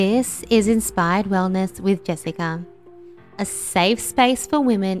This is Inspired Wellness with Jessica, a safe space for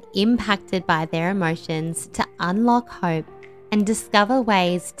women impacted by their emotions to unlock hope and discover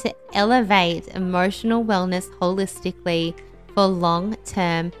ways to elevate emotional wellness holistically for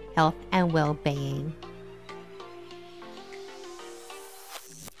long-term health and well-being.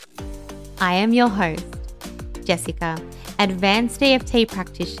 I am your host, Jessica, advanced EFT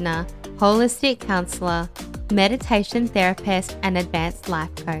practitioner, holistic counselor, meditation therapist, and advanced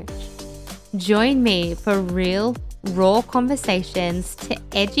life coach. Join me for real, raw conversations to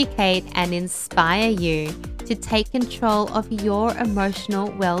educate and inspire you to take control of your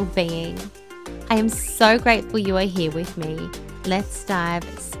emotional well-being. I am so grateful you are here with me. Let's dive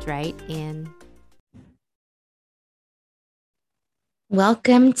straight in.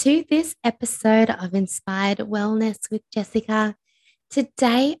 Welcome to this episode of Inspired Wellness with Jessica.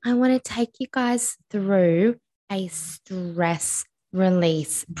 Today, I want to take you guys through a stress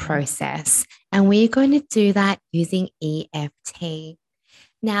release process, and we're going to do that using EFT.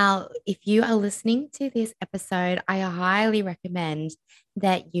 Now, if you are listening to this episode, I highly recommend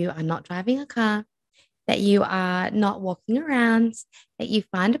that you are not driving a car, that you are not walking around, that you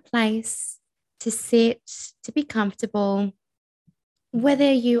find a place to sit, to be comfortable,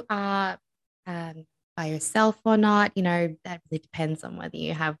 whether you are by yourself or not, that really depends on whether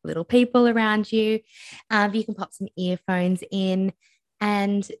you have little people around you. You can pop some earphones in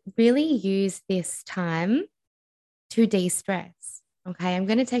and really use this time to de-stress. Okay, I'm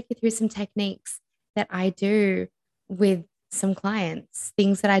going to take you through some techniques that I do with some clients,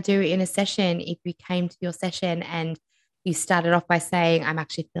 things that I do in a session. If you came to your session and you started off by saying, I'm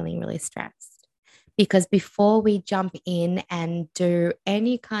actually feeling really stressed. Because before we jump in and do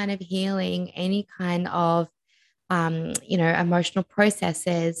any kind of healing, any kind of, emotional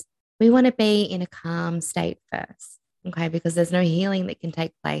processes, we want to be in a calm state first, okay? Because there's no healing that can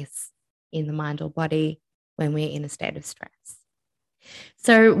take place in the mind or body when we're in a state of stress.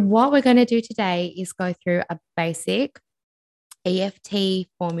 So what we're going to do today is go through a basic EFT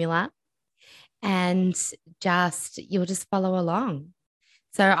formula and you'll just follow along.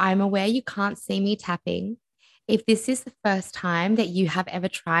 So I'm aware you can't see me tapping. If this is the first time that you have ever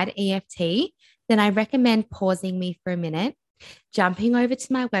tried EFT, then I recommend pausing me for a minute, jumping over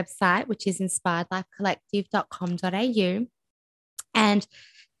to my website, which is inspiredlifecollective.com.au, and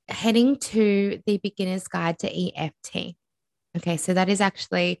heading to the beginner's guide to EFT. Okay, so that is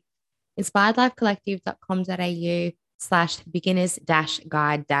actually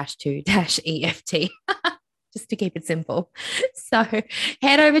inspiredlifecollective.com.au/beginners-guide-to-EFT. Just to keep it simple. So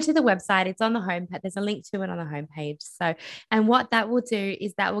head over to the website. It's on the homepage. There's a link to it on the homepage. And what that will do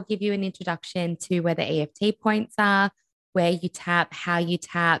is that will give you an introduction to where the EFT points are, where you tap, how you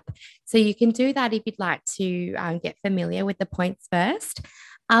tap. So you can do that if you'd like to get familiar with the points first.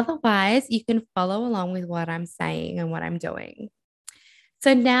 Otherwise, you can follow along with what I'm saying and what I'm doing.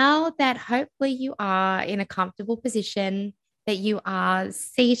 So now that hopefully you are in a comfortable position, that you are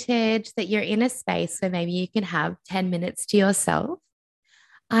seated, that you're in a space where maybe you can have 10 minutes to yourself,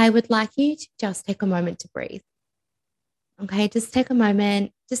 I would like you to just take a moment to breathe. Okay, just take a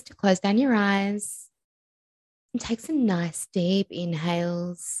moment just to close down your eyes and take some nice deep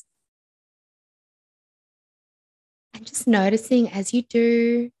inhales. And just noticing as you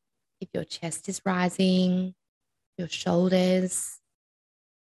do, if your chest is rising, your shoulders.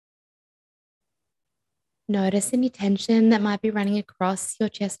 Notice any tension that might be running across your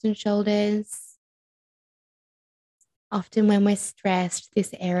chest and shoulders. Often when we're stressed,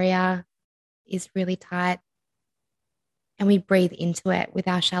 this area is really tight and we breathe into it with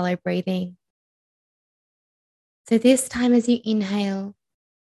our shallow breathing. So this time as you inhale,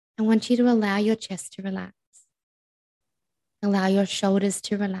 I want you to allow your chest to relax. Allow your shoulders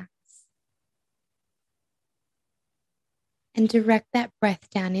to relax. And direct that breath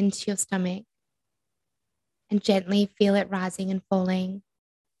down into your stomach. And gently feel it rising and falling.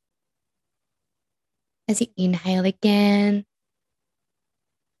 As you inhale again,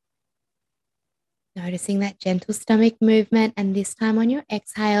 noticing that gentle stomach movement, and this time on your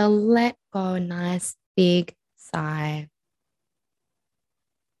exhale, let go a nice big sigh.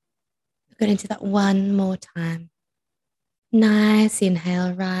 We're going to do that one more time. Nice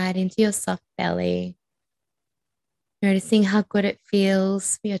inhale right into your soft belly. Noticing how good it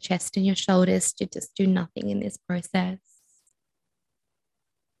feels for your chest and your shoulders to just do nothing in this process.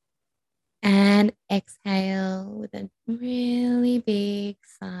 And exhale with a really big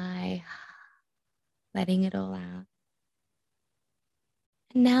sigh, letting it all out.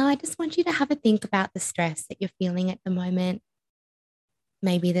 And now I just want you to have a think about the stress that you're feeling at the moment.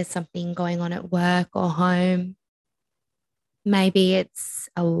 Maybe there's something going on at work or home. Maybe it's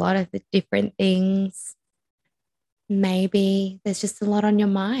a lot of the different things. Maybe there's just a lot on your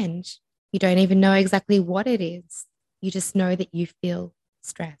mind. You don't even know exactly what it is. You just know that you feel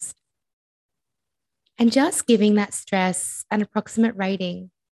stressed. And just giving that stress an approximate rating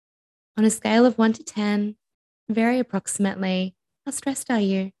on a scale of 1 to 10, very approximately, how stressed are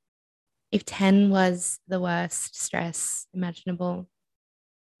you? If 10 was the worst stress imaginable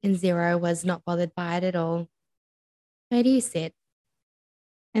and 0 was not bothered by it at all, where do you sit?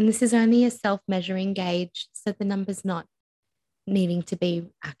 And this is only a self measuring gauge, so the number's not needing to be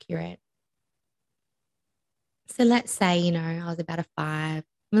accurate. So let's say, I was about a 5.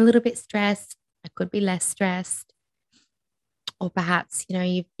 I'm a little bit stressed. I could be less stressed. Or perhaps, you're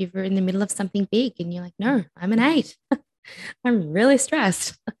in the middle of something big and you're like, no, I'm an 8. I'm really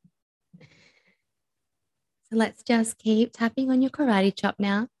stressed. So let's just keep tapping on your karate chop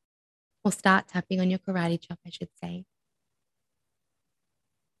now, or start tapping on your karate chop, I should say.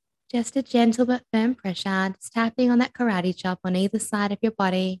 Just a gentle but firm pressure, just tapping on that karate chop on either side of your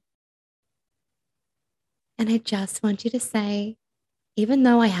body. And I just want you to say, even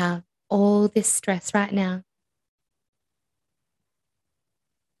though I have all this stress right now,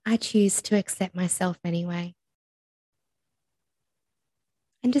 I choose to accept myself anyway.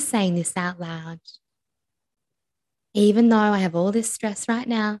 And just saying this out loud. Even though I have all this stress right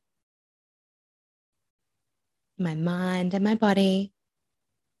now, in my mind and my body,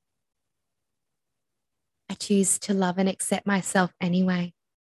 I choose to love and accept myself anyway.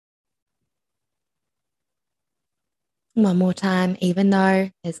 One more time, even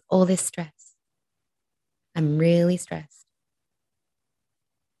though there's all this stress, I'm really stressed.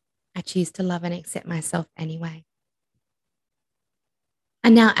 I choose to love and accept myself anyway.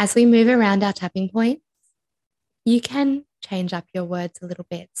 And now, as we move around our tapping points, you can change up your words a little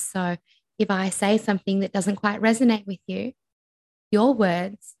bit. So if I say something that doesn't quite resonate with you, your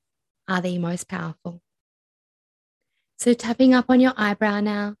words are the most powerful. So tapping up on your eyebrow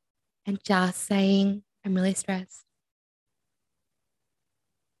now and just saying, I'm really stressed.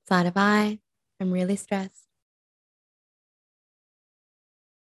 Side of eye, I'm really stressed.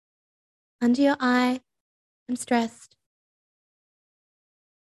 Under your eye, I'm stressed.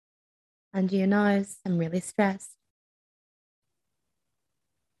 Under your nose, I'm really stressed.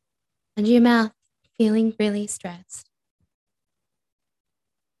 Under your mouth, feeling really stressed.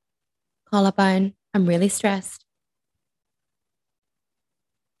 Collarbone, I'm really stressed.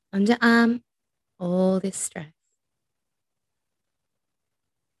 Underarm, all this stress.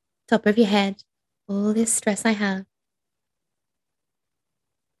 Top of your head, all this stress I have.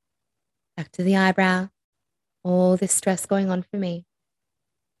 Back to the eyebrow, all this stress going on for me.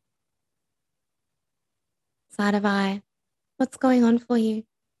 Side of eye, what's going on for you?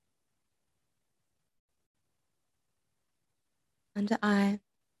 Under eye,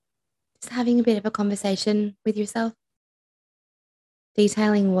 just having a bit of a conversation with yourself,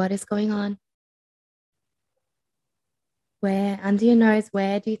 detailing what is going on. Where, under your nose,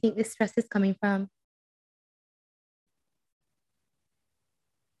 where do you think this stress is coming from?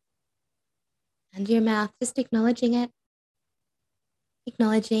 Under your mouth, just acknowledging it,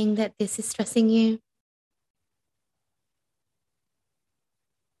 acknowledging that this is stressing you.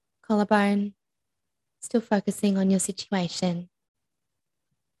 Collarbone, still focusing on your situation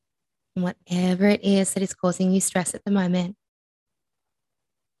and whatever it is that is causing you stress at the moment.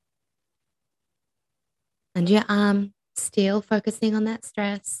 Under your arm, still focusing on that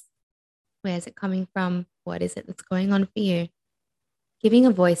stress. Where is it coming from? What is it that's going on for you? Giving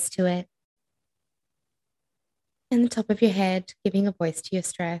a voice to it. And the top of your head, giving a voice to your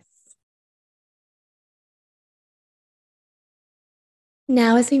stress.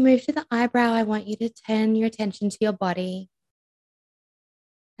 Now, as we move to the eyebrow, I want you to turn your attention to your body.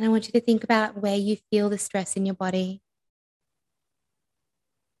 And I want you to think about where you feel the stress in your body.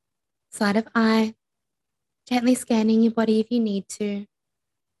 Side of eye, gently scanning your body if you need to,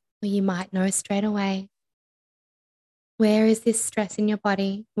 or you might know straight away. Where is this stress in your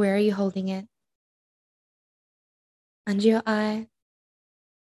body? Where are you holding it? Under your eye?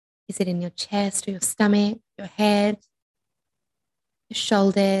 Is it in your chest or your stomach, your head, your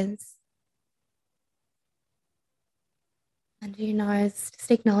shoulders? Under your nose, just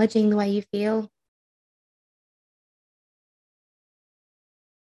acknowledging the way you feel.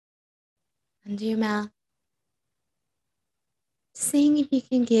 Under your mouth. Seeing if you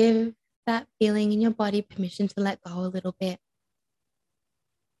can give that feeling in your body permission to let go a little bit.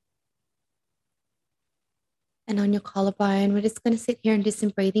 And on your collarbone, we're just going to sit here and do some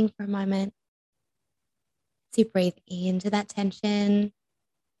breathing for a moment. So you breathe into that tension.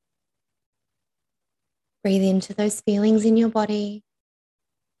 Breathe into those feelings in your body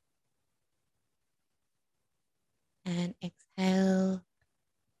and exhale.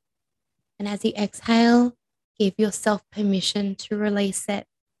 And as you exhale, give yourself permission to release it.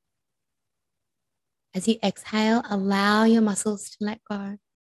 As you exhale, allow your muscles to let go.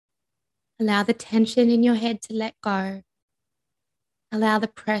 Allow the tension in your head to let go. Allow the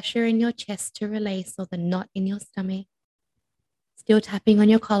pressure in your chest to release, or the knot in your stomach. Still tapping on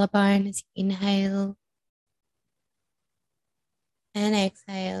your collarbone as you inhale and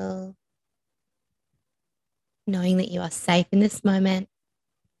exhale, knowing that you are safe in this moment,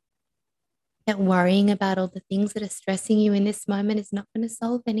 that worrying about all the things that are stressing you in this moment is not going to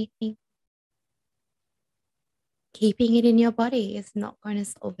solve anything. Keeping it in your body is not going to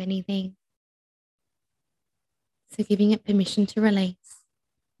solve anything. So giving it permission to release.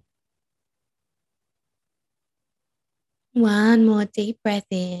 One more deep breath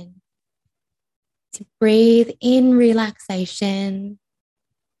in. To breathe in relaxation,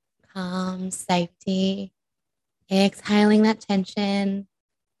 calm, safety. Exhaling that tension.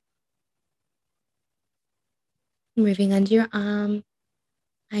 Moving under your arm.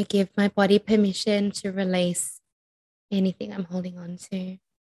 I give my body permission to release anything I'm holding on to.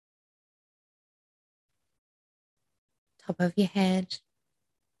 Top of your head.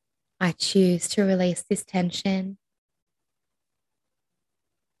 I choose to release this tension.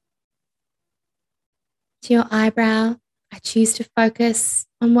 To your eyebrow, I choose to focus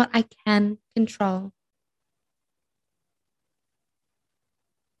on what I can control.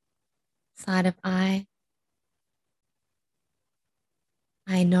 Side of eye.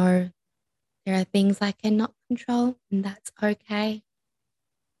 I know there are things I cannot control, and that's okay.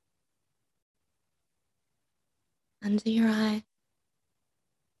 Under your eye,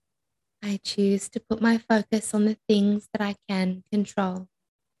 I choose to put my focus on the things that I can control.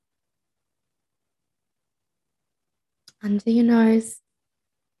 Under your nose,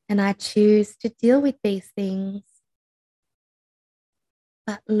 and I choose to deal with these things,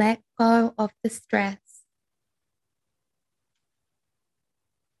 but let go of the stress.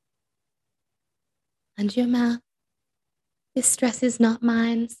 Under your mouth, this stress is not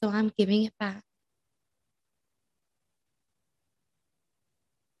mine, so I'm giving it back.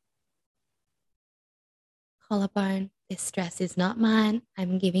 Collarbone, this stress is not mine,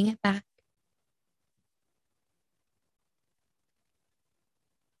 I'm giving it back.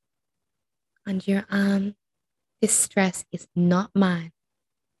 Under your arm, this stress is not mine,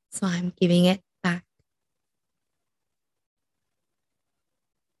 so I'm giving it back.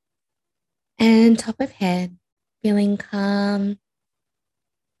 And top of head, feeling calm,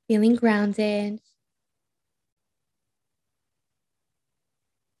 feeling grounded.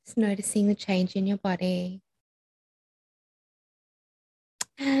 Just noticing the change in your body.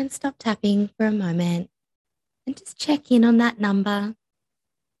 And stop tapping for a moment and just check in on that number.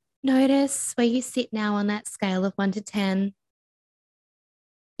 Notice where you sit now on that scale of 1 to 10.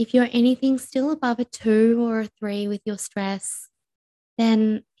 If you're anything still above a 2 or a 3 with your stress,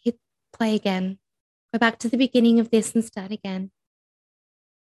 then hit play again. Go back to the beginning of this and start again.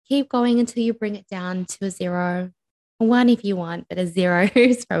 Keep going until you bring it down to a 0. A 1 if you want, but a 0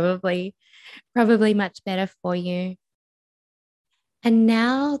 is probably much better for you. And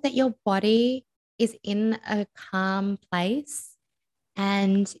now that your body is in a calm place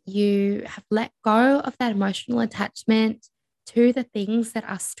and you have let go of that emotional attachment to the things that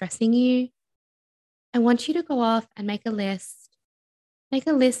are stressing you, I want you to go off and make a list. Make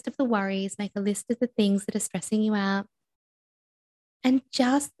a list of the worries, make a list of the things that are stressing you out. And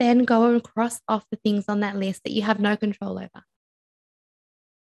just then go and cross off the things on that list that you have no control over.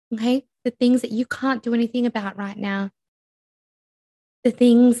 Okay? The things that you can't do anything about right now. The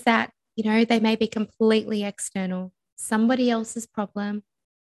things that, they may be completely external, somebody else's problem,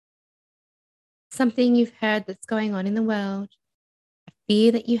 something you've heard that's going on in the world, a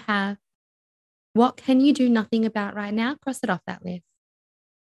fear that you have. What can you do nothing about right now? Cross it off that list.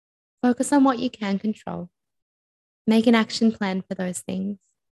 Focus on what you can control. Make an action plan for those things.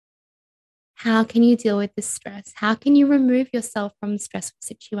 How can you deal with the stress? How can you remove yourself from stressful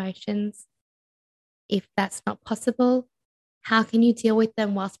situations? If that's not possible, how can you deal with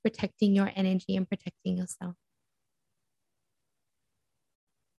them whilst protecting your energy and protecting yourself?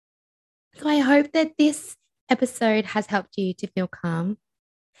 So I hope that this episode has helped you to feel calm.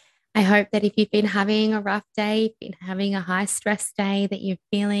 I hope that if you've been having a rough day, you've been having a high stress day, that you're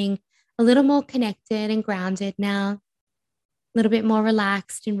feeling a little more connected and grounded now, a little bit more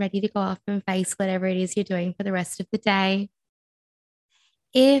relaxed and ready to go off and face whatever it is you're doing for the rest of the day.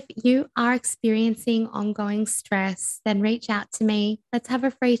 If you are experiencing ongoing stress, then reach out to me. Let's have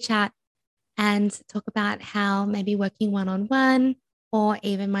a free chat. and talk about how maybe working one-on-one or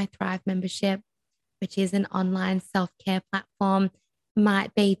even my Thrive membership, which is an online self-care platform,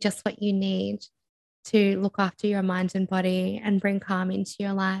 might be just what you need to look after your mind and body and bring calm into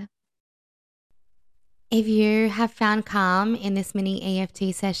your life. If you have found calm in this mini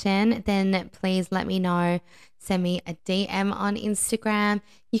EFT session, then please let me know. Send me a DM on Instagram.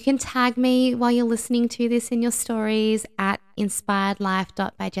 You can tag me while you're listening to this in your stories at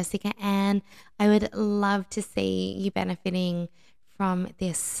inspiredlife.byjessicaann. I would love to see you benefiting from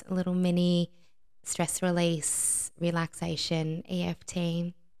this little mini stress release, relaxation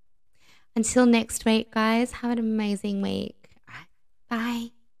EFT. Until next week, guys, have an amazing week. All right,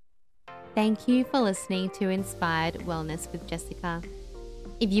 bye. Thank you for listening to Inspired Wellness with Jessica.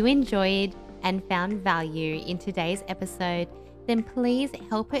 If you enjoyed and found value in today's episode, then please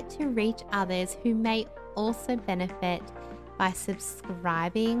help it to reach others who may also benefit by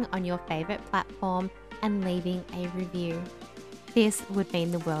subscribing on your favorite platform and leaving a review. This would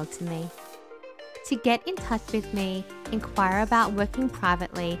mean the world to me. To get in touch with me, inquire about working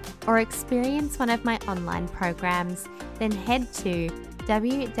privately, or experience one of my online programs, then head to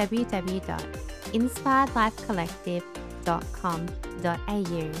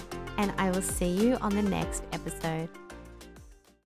www.inspiredlifecollective.com.au, and I will see you on the next episode.